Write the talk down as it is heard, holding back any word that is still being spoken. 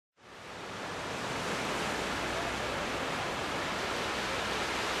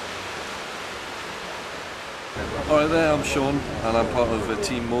Alright there, I'm Sean and I'm part of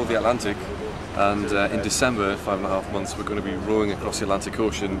Team Moor the Atlantic, and in December, 5.5 months, we're going to be rowing across the Atlantic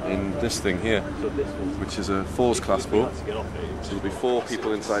Ocean in this thing here, which is a Fours class boat. So there'll be 4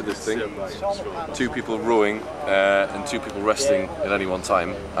 people inside this thing, 2 people rowing and 2 people resting at any one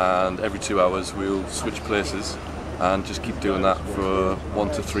time, and every 2 hours we'll switch places and just keep doing that for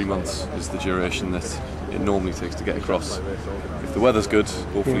 1 to 3 months is the duration that it normally takes to get across. If the weather's good,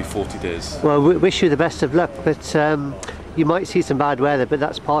 hopefully 40 days. Well, we wish you the best of luck, but you might see some bad weather, but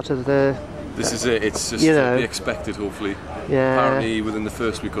that's part of the... This is it, it's just to be expected, hopefully. Yeah. Apparently within the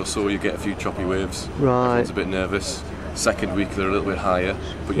first week or so you get a few choppy waves. Right. Everyone's a bit nervous. Second week they're a little bit higher,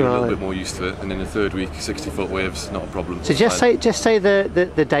 but you're a little bit more used to it. And in the third week, 60-foot waves, not a problem. So just say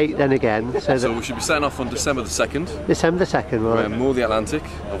the date then again. So we should be setting off on December the 2nd. December the 2nd, right. We're Moor the Atlantic.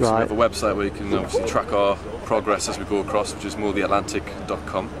 Obviously we have a website where you can obviously track our progress as we go across, which is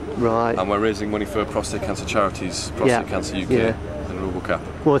moortheatlantic.com. Right. And we're raising money for prostate cancer charities, Prostate Cancer UK and Robocap.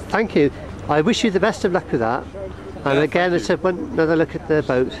 Well, thank you. I wish you the best of luck with that. And again, let's have another look at the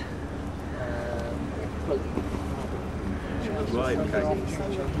boat. Right,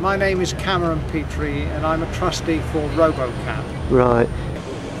 okay. My name is Cameron Petrie and I'm a trustee for Robocap. Right.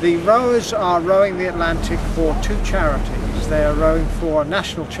 The rowers are rowing the Atlantic for 2 charities. They are rowing for a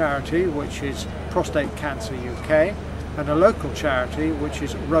national charity, which is Prostate Cancer UK, and a local charity, which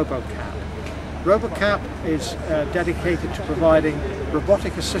is Robocap. Robocap is dedicated to providing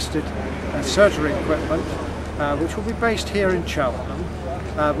robotic assisted surgery equipment, which will be based here in Cheltenham,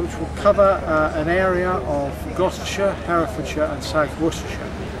 which will cover an area of Gloucestershire, Herefordshire and South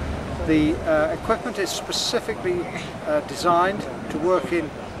Worcestershire. The equipment is specifically designed to work in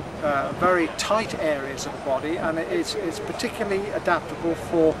very tight areas of the body, and it's particularly adaptable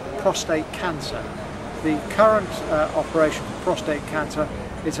for prostate cancer. The current operation for prostate cancer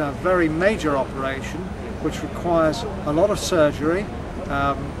is a very major operation which requires a lot of surgery.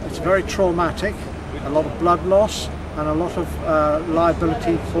 It's very traumatic, a lot of blood loss and a lot of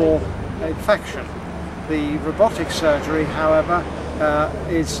liability for infection. The robotic surgery, however,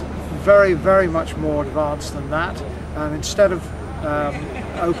 is very much more advanced than that, and instead of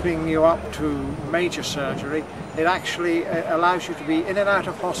opening you up to major surgery, it actually allows you to be in and out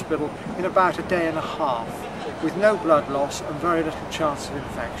of hospital in about a day and a half with no blood loss and very little chance of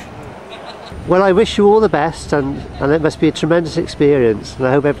infection. Well, I wish you all the best, and it must be a tremendous experience, and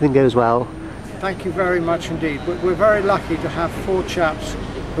I hope everything goes well. Thank you very much indeed. We're very lucky to have 4 chaps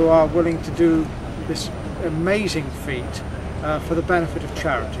who are willing to do this amazing feat for the benefit of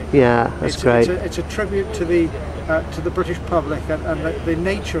charity. Yeah, that's great. It's a tribute to the British public and the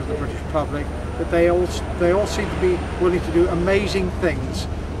nature of the British public, that they all seem to be willing to do amazing things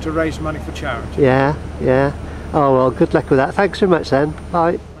to raise money for charity. Yeah. Oh well, good luck with that. Thanks very much then.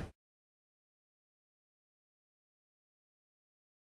 Bye.